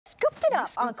scooped it up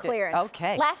on clearance.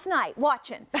 Okay. Last night,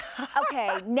 watching.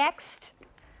 Okay, next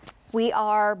we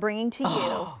are bringing to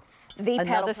you the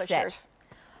pedal pushers. Set.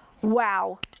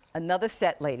 Wow. Another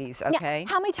set, ladies, okay?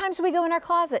 Now, how many times do we go in our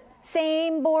closet?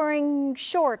 Same boring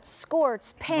shorts,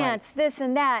 skirts, pants, this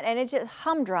and that, and it's just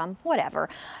humdrum, whatever.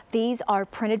 These are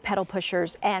printed pedal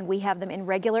pushers, and we have them in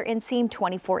regular inseam,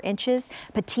 24 inches.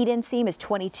 Petite inseam is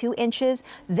 22 inches.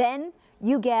 Then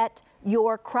you get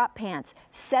your crop pants,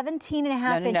 17 and a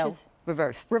half inches. No,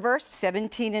 reversed. Reversed?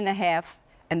 17 and a half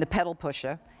and the pedal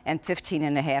pusher, and 15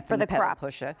 and a half for the pedal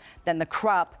pusher. Then the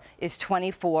crop is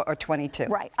 24 or 22.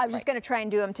 Right. I was just going to try and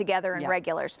do them together in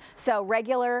regulars. So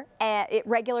regular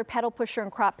pedal pusher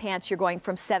and crop pants, you're going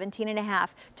from 17 and a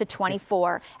half to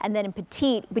 24. And then in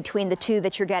petite, between the two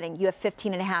that you're getting, you have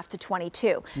 15 and a half to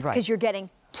 22. Right. Because you're getting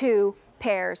 2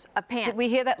 pairs of pants. Did we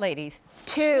hear that, ladies?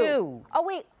 2. Oh,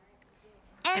 wait.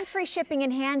 And free shipping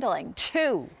and handling.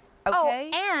 2. Okay.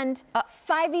 Oh, and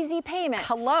 5 easy payments.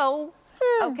 Hello.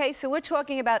 Okay, so we're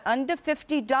talking about under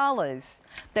 $50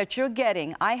 that you're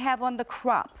getting. I have on the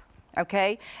crop,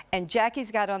 okay? And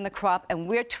Jackie's got on the crop, and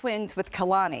we're twins with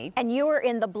Kalani. And you are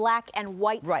in the black and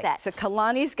white set. Right, so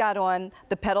Kalani's got on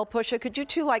the pedal pusher. Could you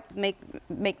two, like,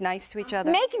 make nice to each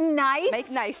other? Make nice?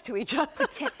 Make nice to each other.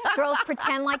 Girls,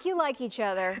 pretend like you like each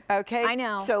other. Okay. I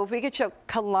know. So if we could show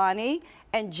Kalani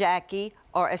and Jackie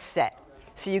are a set.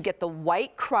 So you get the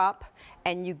white crop,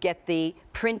 and you get the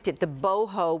printed, the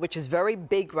boho, which is very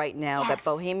big right now, that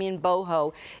bohemian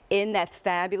boho, in that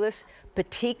fabulous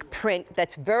petite print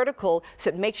that's vertical,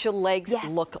 so it makes your legs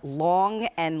look long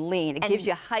and lean. It gives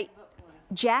you height.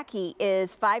 Jackie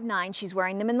is 5'9", she's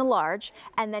wearing them in the large,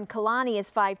 and then Kalani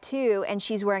is 5'2", and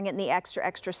she's wearing it in the extra,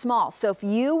 extra small. So if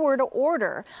you were to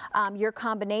order your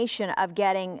combination of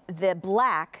getting the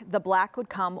black would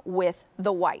come with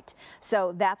the white.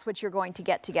 So that's what you're going to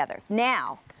get together.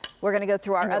 Now, we're going to go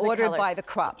through our other ordered colors. by the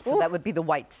crop, so that would be the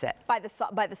white set. By the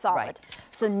solid. Right.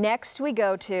 So next we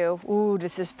go to, ooh,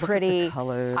 this is pretty. Look at the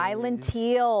colors. Island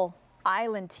teal.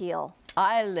 Island teal.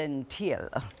 Island teal.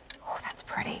 Oh, that's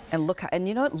pretty. And look, and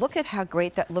you know what? Look at how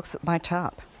great that looks with my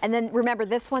top. And then remember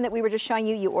this one that we were just showing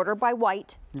you, you order by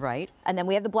white. Right. And then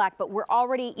we have the black, but we're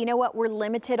already, you know what? We're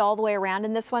limited all the way around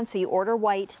in this one, so you order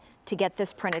white to get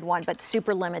this printed one, but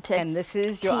super limited. And this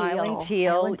is your island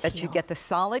teal, that you get the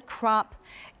solid crop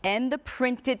and the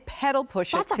printed pedal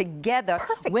pusher together.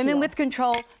 Women with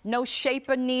control, no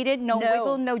shaper needed, no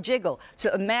wiggle, no jiggle.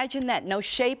 So imagine that, no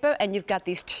shaper, and you've got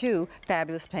these 2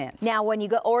 fabulous pants. Now, when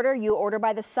you order, you order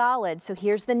by the solid. So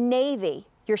here's the navy,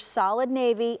 your solid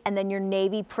navy, and then your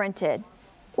navy printed.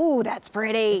 Ooh, that's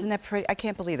pretty. Isn't that pretty? I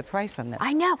can't believe the price on this.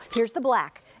 I know. Here's the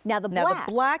black. Now the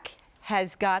black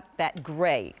has got that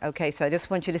gray. Okay, so I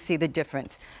just want you to see the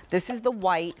difference. This is the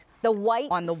white. The white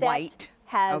on the white.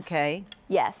 Has,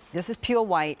 yes. This is pure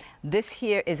white. This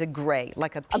here is a gray,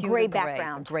 like a pure gray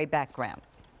background. A gray background.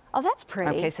 Oh, that's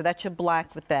pretty. Okay, so that's your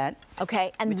black with that.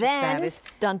 Okay, and then,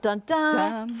 dun, dun,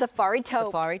 dun, safari taupe.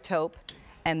 Safari taupe.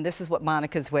 And this is what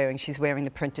Monica's wearing. She's wearing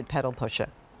the printed pedal pusher.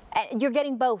 And you're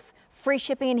getting both. Free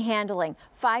shipping and handling.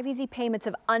 5 easy payments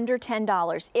of under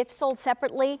 $10. If sold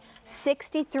separately,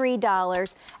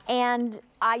 $63. And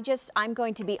I'm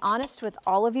going to be honest with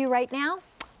all of you right now.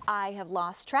 I have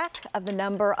lost track of the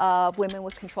number of women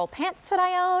with control pants that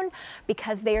I own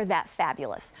because they are that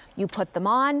fabulous. You put them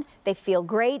on, they feel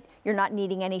great. You're not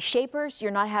needing any shapers. You're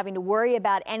not having to worry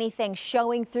about anything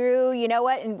showing through. You know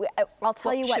what? And I'll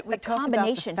tell you what, the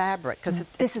combination. About the fabric, because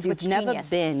this is what's never genius.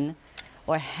 been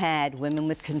or had women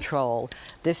with control.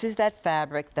 This is that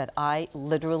fabric that I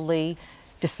literally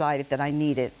decided that I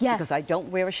needed because I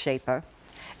don't wear a shaper,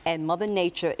 and Mother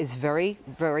Nature is very,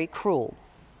 very cruel.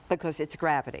 Because it's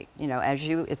gravity, you know,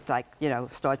 it's like, you know,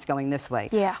 starts going this way.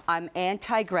 Yeah. I'm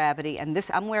anti-gravity, and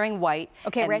I'm wearing white.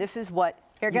 Okay, and this is what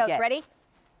Here it goes, ready?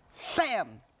 Bam!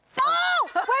 Oh!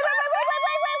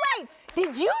 Wait.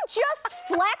 Did you just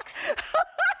flex?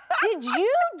 Did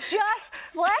you just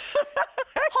flex?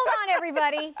 Hold on,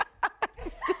 everybody.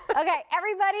 Okay,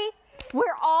 everybody,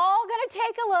 we're all gonna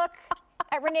take a look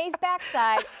at Renee's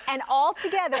backside, and all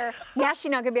together, now she's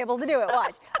not gonna be able to do it,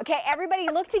 watch. Okay, everybody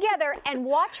look together and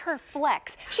watch her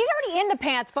flex. She's already in the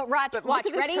pants, but watch, look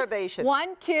at ready? This curvation.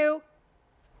 1, 2.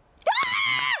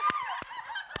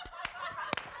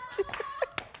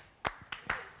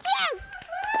 Yes!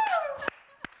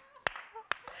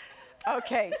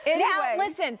 Okay, anyway. Now,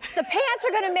 listen, the pants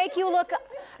are gonna make you look,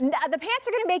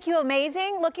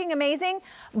 looking amazing,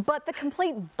 but the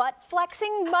complete butt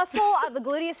flexing muscle of the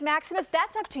gluteus maximus,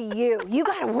 that's up to you. You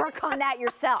gotta work on that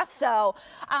yourself. So,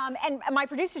 and my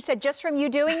producer said just from you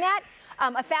doing that,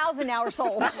 1,000 now are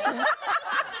sold.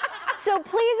 So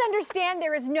please understand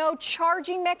there is no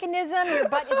charging mechanism. Your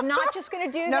butt is not just going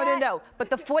to do that. No. But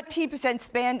the 14%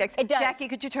 spandex. It does. Jackie,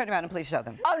 could you turn around and please show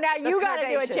them? Oh, now you got to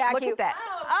do it, Jackie. Look at that.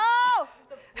 Oh!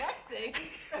 The flexing.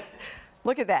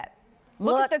 Look at that.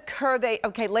 Look at the curve.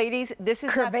 Okay, ladies, this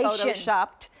is not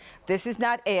photoshopped. This is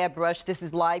not airbrushed. This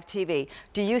is live TV.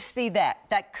 Do you see that?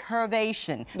 That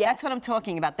curvation. Yes. That's what I'm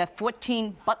talking about. That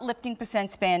 14 butt lifting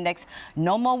percent spandex.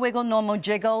 No more wiggle, no more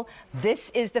jiggle. This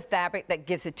is the fabric that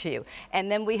gives it to you.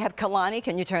 And then we have Kalani.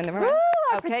 Can you turn them around?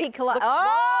 Woo, okay. petite Kalani. Look,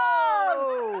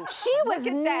 oh! She was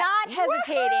not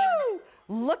hesitating. Woo-hoo!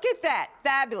 Look at that.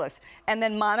 Fabulous. And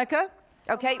then Monica.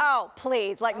 Okay. Oh,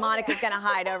 please. Like Monica's going to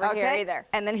hide over here either.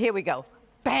 And then here we go.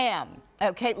 Bam.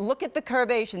 Okay, look at the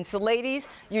curvation. So ladies,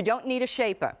 you don't need a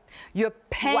shaper. You're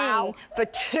paying for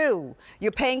two.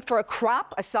 You're paying for a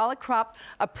crop, a solid crop,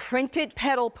 a printed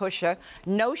pedal pusher,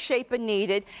 no shaper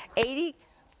needed,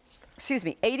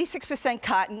 86%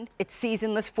 cotton, it's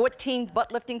seasonless, 14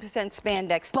 butt lifting percent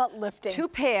spandex. Butt lifting. 2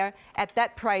 pair at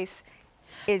that price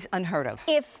is unheard of.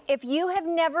 If you have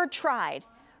never tried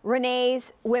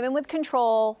Renee's Women with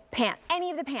Control pants, any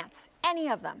of the pants, any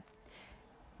of them,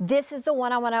 this is the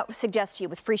one I want to suggest to you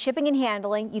with free shipping and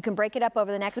handling. You can break it up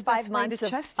over the next 5 months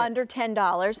of under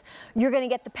 $10. You're going to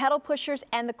get the pedal pushers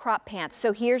and the crop pants.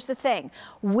 So here's the thing.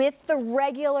 With the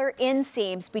regular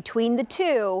inseams between the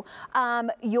two,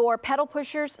 your pedal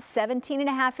pushers,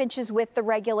 17.5 inches with the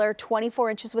regular, 24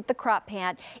 inches with the crop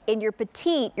pant. In your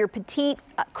petite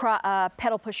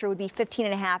pedal pusher would be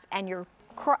 15.5, and your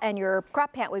crop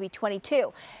pant would be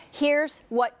 22. Here's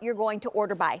what you're going to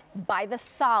order by the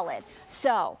solid.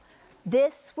 So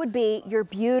this would be your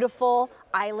beautiful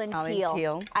island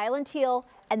teal. Island teal,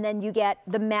 and then you get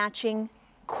the matching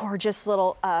gorgeous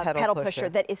little pedal pusher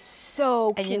that is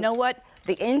so cute. And you know what?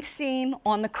 The inseam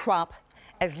on the crop,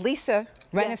 as Lisa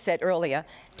Renner said earlier,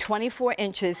 24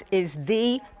 inches is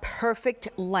the perfect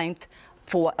length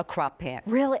for a crop pant.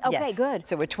 Really? Okay, yes. good.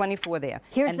 So we're 24 there.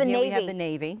 Here's the navy. We have the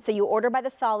navy. So you order by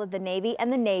the solid, the navy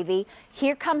and the navy.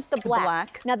 Here comes the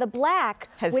black. Now the black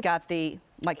has got the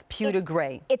like pewter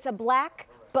gray. It's a black,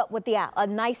 but with a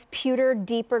nice pewter,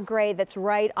 deeper gray that's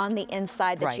right on the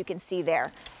inside that you can see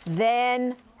there.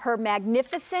 Then her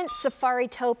magnificent safari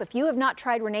taupe. If you have not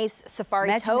tried Renee's safari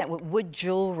taupe. Imagine that with wood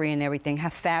jewelry and everything. How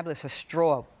fabulous, a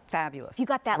straw. Fabulous. You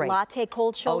got that latte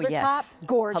cold shoulder top.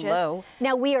 Gorgeous. Hello.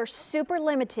 Now we are super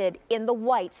limited in the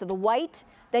white. So the white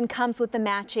then comes with the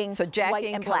matching white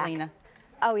and black. Kalina.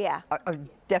 Oh yeah.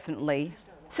 Definitely.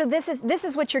 So this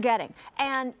is what you're getting.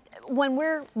 And when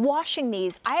we're washing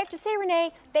these, I have to say,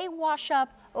 Renee, they wash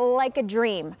up like a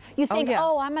dream. You think,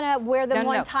 oh, I'm gonna wear them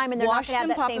one time and they're not gonna have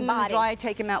that same body. Wash them, pop them in dry,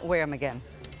 take them out, wear them again.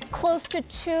 Close to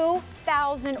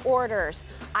 2,000 orders.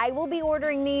 I will be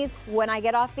ordering these when I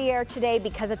get off the air today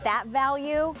because at that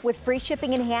value, with free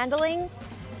shipping and handling,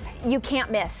 you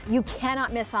can't miss. You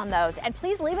cannot miss on those. And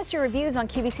please leave us your reviews on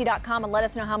QVC.com and let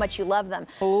us know how much you love them.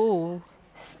 Ooh.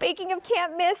 Speaking of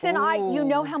can't miss, and you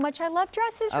know how much I love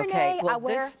dresses, Renee. Well,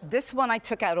 this one I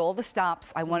took out all the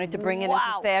stops. I wanted to bring it in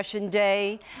for Fashion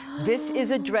Day. This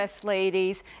is a dress,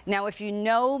 ladies. Now, if you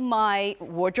know my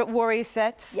Wardrobe Warrior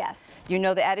sets, you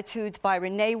know the Attitudes by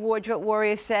Renee Wardrobe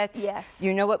Warrior sets,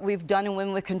 you know what we've done in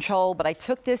Women with Control, but I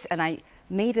took this and I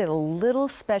made it a little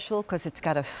special because it's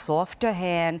got a softer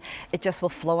hand. It just will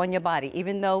flow on your body.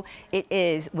 Even though it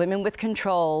is Women with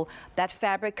Control, that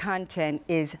fabric content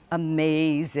is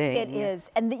amazing. It is.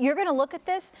 And you're going to look at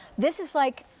this. This is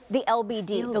like the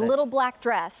LBD, the little black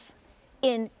dress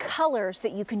in colors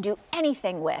that you can do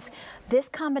anything with. This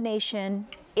combination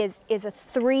is a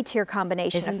 3-tier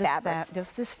combination of fabrics.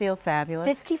 Does this feel fabulous?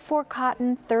 54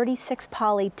 cotton, 36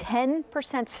 poly, 10%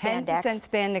 spandex. 10%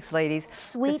 spandex, ladies.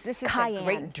 Sweet this is cayenne. a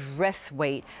great dress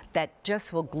weight that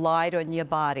just will glide on your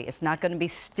body. It's not going to be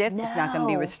stiff. It's not going to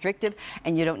be restrictive.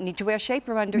 And you don't need to wear a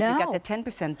shaper under. You got the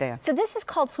 10% there. So this is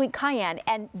called Sweet Cayenne.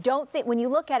 And don't think, when you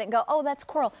look at it and go, oh, that's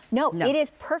coral. No, it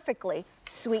is perfectly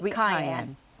Sweet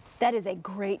Cayenne. That is a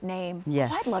great name.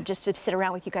 Yes. I'd love just to sit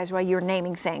around with you guys while you're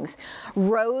naming things.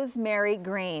 Rosemary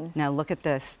green. Now look at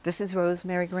this. This is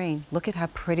rosemary green. Look at how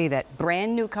pretty that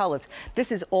brand new colors.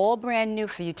 This is all brand new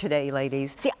for you today,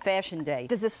 ladies. See, Fashion Day.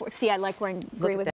 Does this work? See, I like wearing green with